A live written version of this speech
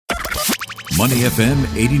Money FM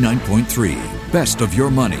 89.3. Best of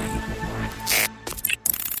your money.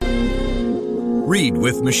 Read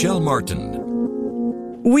with Michelle Martin.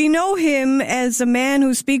 We know him as a man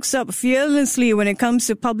who speaks up fearlessly when it comes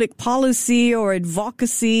to public policy or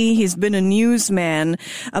advocacy. He's been a newsman,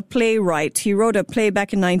 a playwright. He wrote a play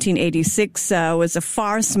back in 1986. It was a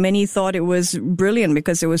farce. Many thought it was brilliant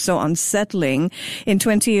because it was so unsettling. In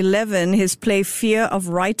 2011, his play Fear of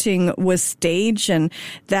Writing was staged, and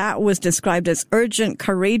that was described as urgent,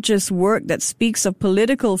 courageous work that speaks of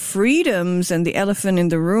political freedoms and the elephant in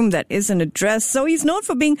the room that isn't addressed. So he's known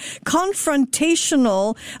for being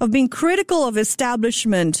confrontational, of being critical of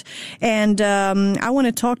establishment. And I want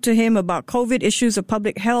to talk to him about COVID issues of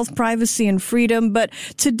public health, privacy, and freedom. But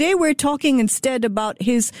today we're talking instead about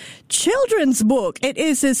his children's book. It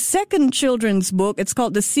is his second children's book. It's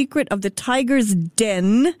called The Secret of the Tiger's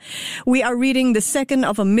Den. We are reading the second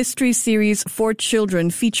of a mystery series for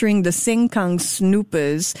children featuring the Sengkang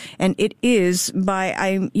Snoopers. And it is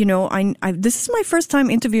by, this is my first time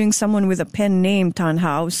interviewing someone with a pen name, Tan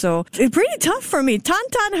Hao. So it's pretty tough for me. Tan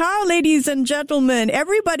Hao, ladies and gentlemen.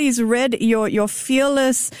 Everybody's read your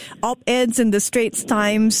fearless op-eds in the Straits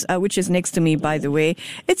Times, which is next to me, by the way.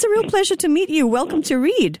 It's a real pleasure to meet you. Welcome to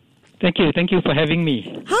Read. Thank you. Thank you for having me.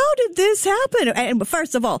 How did this happen? And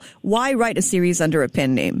first of all, why write a series under a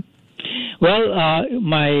pen name? Well,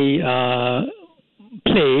 my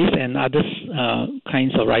plays and other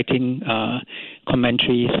kinds of writing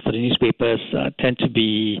commentaries for the newspapers tend to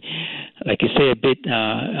be, like you say, a bit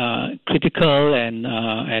critical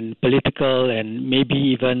and political and maybe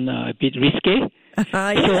even a bit risque. So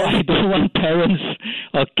I don't want parents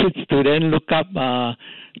or kids to then look up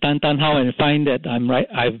Tan Hao and find that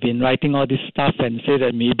I've been writing all this stuff and say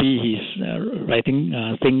that maybe he's writing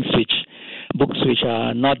books which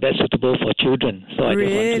are not that suitable for children. So I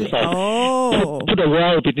just want to put a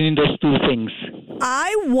wall between those two things.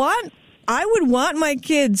 I would want my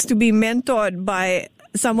kids to be mentored by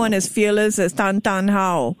someone as fearless as Tan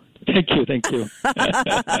Hao. Thank you. I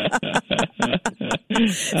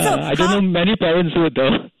don't know many parents would,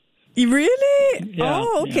 though. Really? Yeah,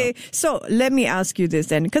 okay. Yeah. So let me ask you this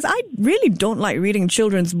then, because I really don't like reading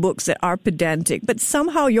children's books that are pedantic, but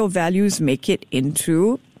somehow your values make it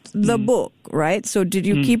into the book, right? So did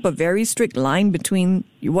you keep a very strict line between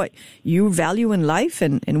what you value in life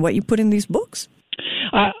and what you put in these books?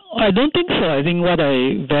 I don't think so. I think what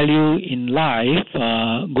I value in life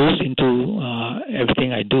goes into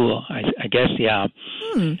everything I do, I guess, yeah.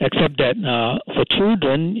 Except that for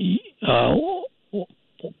children,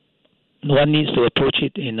 one needs to approach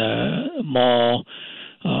it in a more,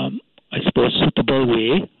 suitable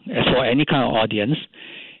way as for any kind of audience.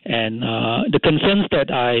 And the concerns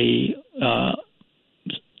that I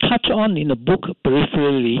touch on in the book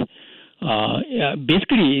peripherally,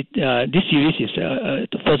 basically, this series is,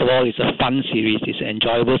 first of all, it's a fun series. It's an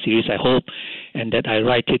enjoyable series, I hope, and that I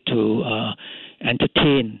write it to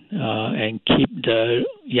entertain and keep the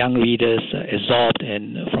young readers absorbed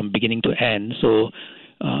and from beginning to end. So,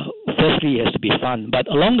 firstly, it has to be fun. But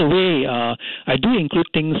along the way, I do include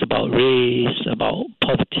things about race, about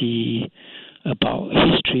poverty, about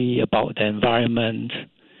history, about the environment,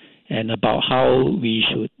 and about how we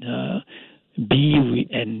should be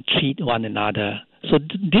and treat one another. So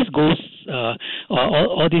this goes,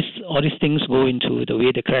 all these things go into the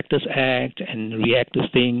way the characters act and react to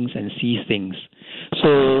things and see things.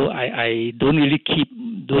 So I don't really keep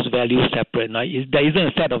those values separate. Now, there isn't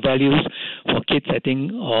a set of values for kids, I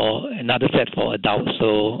think, or another set for adults.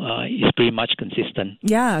 So it's pretty much consistent.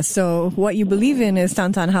 Yeah, so what you believe in is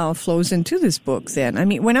Tan Hao flows into this book then. I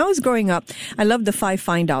mean, when I was growing up, I loved The Five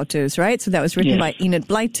Findouters, right? So that was written by Enid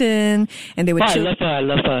Blyton, and they were... I love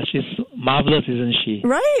her. She's marvelous, isn't she?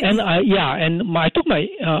 Right. And I took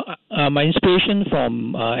my inspiration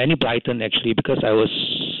from Enid Blyton, actually, because I was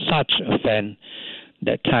such a fan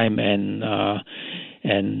that time, and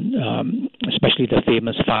especially the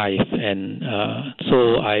famous Five, and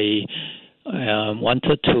so I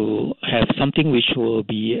wanted to have something which will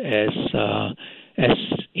be as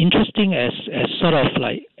interesting as sort of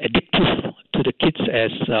like addictive to the kids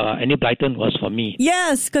as Enid Blyton was for me.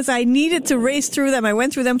 Yes, because I needed to race through them. I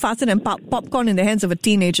went through them faster than popcorn in the hands of a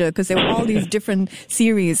teenager because there were all these different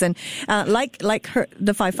series. And like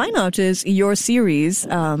The Five Findouters, your series,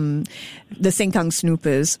 The Sengkang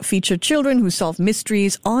Snoopers, featured children who solve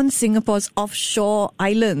mysteries on Singapore's offshore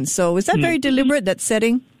islands. So was that very deliberate, that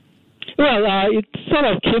setting? Well, it sort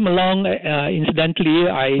of came along incidentally.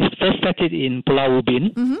 I first set it in Pulau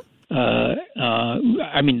Ubin.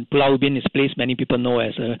 Pulau Ubin is a place many people know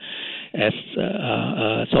as a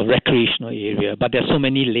sort of recreational area, but there's so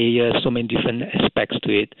many layers, so many different aspects to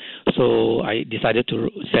it. So I decided to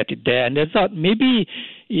set it there, and I thought maybe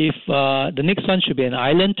if the next one should be an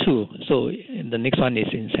island too. So the next one is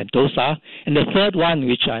in Sentosa, and the third one,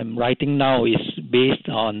 which I'm writing now, is based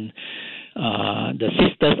on the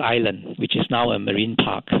Sisters Island, which is now a marine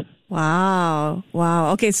park. Wow.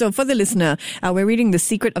 Okay, so for the listener, we're reading The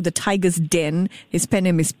Secret of the Tiger's Den. His pen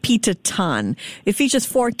name is Peter Tan. It features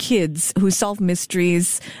 4 kids who solve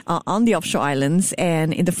mysteries on the offshore islands.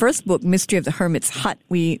 And in the first book, Mystery of the Hermit's Hut,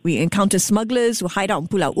 we encounter smugglers who hide out in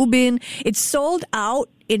Pulau Ubin. It's sold out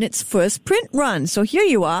in its first print run. So here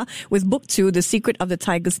you are with book 2, The Secret of the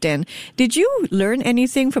Tiger's Den. Did you learn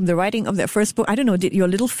anything from the writing of that first book? I don't know, did your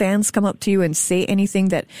little fans come up to you and say anything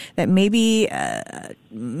that maybe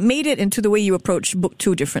made it into the way you approach book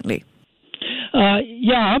 2 differently? I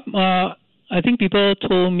think people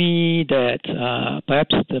told me that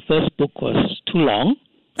perhaps the first book was too long.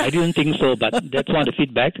 I didn't think so, but that's one of the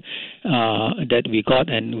feedback that we got,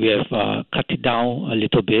 and we have cut it down a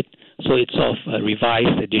little bit. So it's sort of a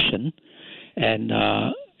revised edition, and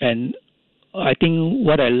I think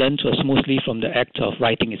what I learned was mostly from the act of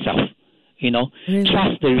writing itself. Really?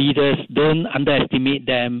 Trust the readers, don't underestimate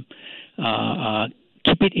them,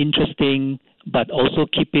 keep it interesting, but also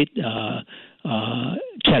keep it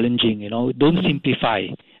challenging. Don't simplify.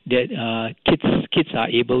 That kids are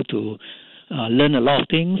able to learn a lot of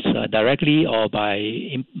things directly or by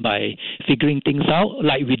figuring things out,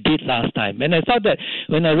 like we did last time. And I thought that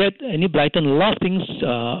when I read Enid Blyton, a lot of things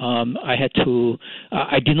I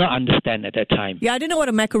did not understand at that time. Yeah, I didn't know what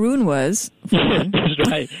a macaroon was. That's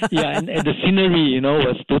right. Yeah, and the scenery,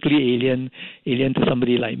 was totally alien to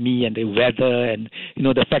somebody like me, and the weather, and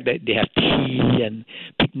the fact that they have tea and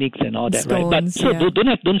picnics and all that. Scones, right? But so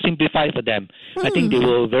don't simplify for them. I think they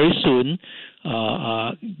will very soon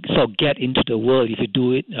sort of get into the world. If you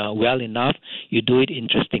do it well enough, you do it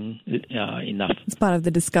interesting enough. It's part of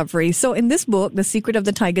the discovery. So in this book, The Secret of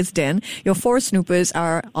the Tiger's Den, your 4 snoopers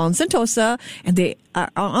are on Sentosa, and they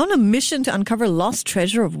are on a mission to uncover lost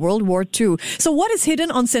treasure of World War II. So what is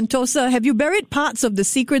hidden on Sentosa? Have you buried parts of the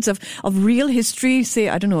secrets of real history? Say,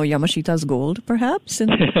 I don't know, Yamashita's gold, perhaps?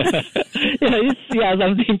 Something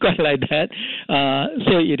quite like that.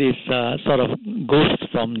 So it is sort of ghosts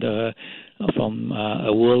from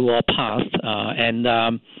a World War past, and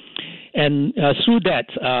through that,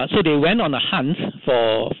 so they went on a hunt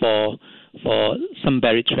for some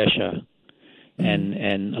buried treasure,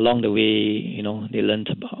 and along the way, they learned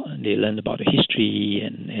about the history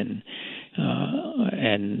and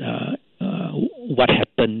what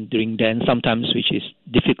happened during then. Sometimes, which is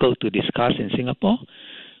difficult to discuss in Singapore.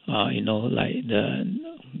 Like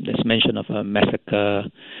there's mention of a massacre,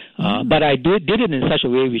 but I did it in such a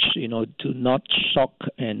way which to not shock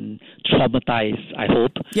and traumatize. I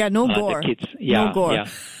hope. Yeah, no gore. The kids. Yeah, no gore. Yeah.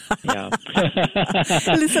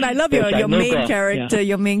 Listen, I love your main character. Yeah.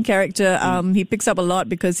 Your main character. He picks up a lot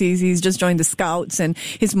because he's just joined the Scouts, and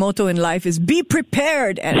his motto in life is "Be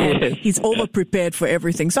prepared," and he's over prepared for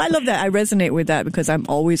everything. So I love that. I resonate with that because I'm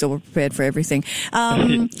always over prepared for everything.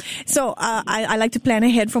 So I like to plan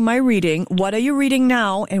ahead for my reading. What are you reading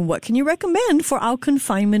now, and what can you recommend for our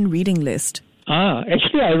confinement reading list?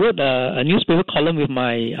 Actually, I wrote a newspaper column with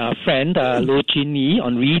my friend Lo Chin Yi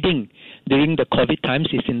on reading during the COVID times.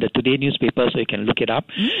 It's in the Today newspaper, so you can look it up.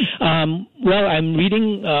 Well, I'm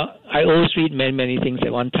reading, I always read many things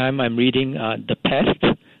at one time. I'm reading The Pest,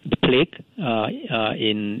 The Plague,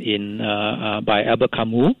 by Albert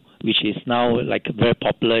Camus, which is now like very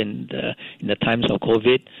popular in the times of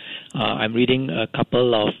COVID. I'm reading a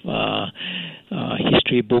couple of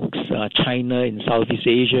history books, China in Southeast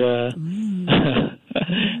Asia.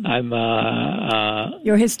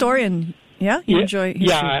 You're a historian. Yeah, you enjoy history.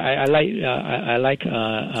 Yeah, I like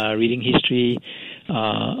reading history.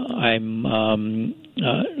 I'm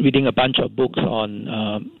reading a bunch of books on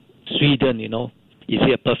Sweden. Is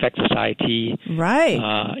it a perfect society? Right.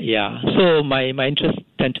 So my interests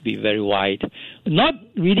tend to be very wide. Not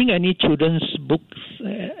reading any children's books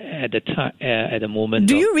at the moment.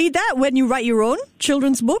 Do you read that when you write your own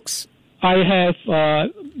children's books? I have,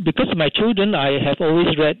 because of my children, I have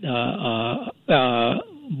always read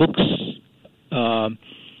books. Because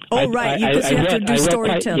you have to do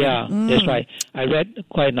storytelling. That's right. I read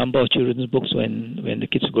quite a number of children's books when the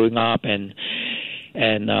kids were growing up, and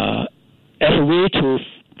as a way to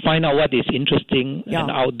find out what is interesting and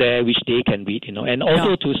out there, which they can read, and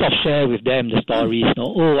also to sort of share with them the stories.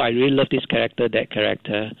 I really love this character, that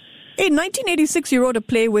character. In 1986, you wrote a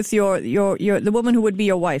play with your the woman who would be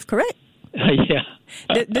your wife, correct?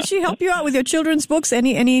 Yeah. Does she help you out with your children's books?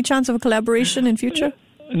 Any chance of a collaboration in future?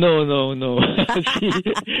 No.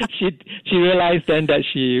 She realized then that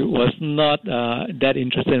she was not that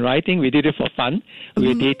interested in writing. We did it for fun. We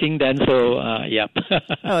were dating then, so yep.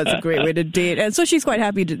 Oh, it's a great way to date. And so she's quite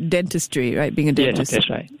happy to dentistry, right? Being a dentist. Yes, that's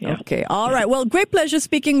right. Yeah. Okay. All right. Well, great pleasure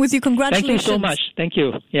speaking with you. Congratulations. Thank you so much. Thank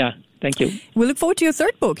you. Yeah. Thank you. We look forward to your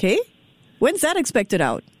third book, hey? When's that expected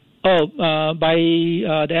out? Oh, by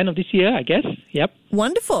the end of this year, I guess. Yep.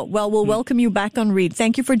 Wonderful. Well, we'll welcome you back on Read.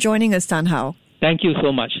 Thank you for joining us, Tan Hao. Thank you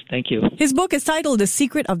so much. Thank you. His book is titled The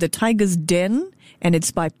Secret of the Tiger's Den, and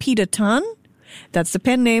it's by Peter Tan. That's the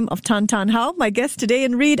pen name of Tan Hao. My guest today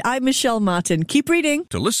in Read, I'm Michelle Martin. Keep reading.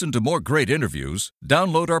 To listen to more great interviews,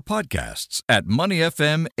 download our podcasts at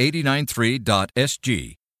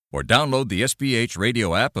moneyfm893.sg or download the SPH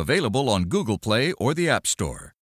radio app available on Google Play or the App Store.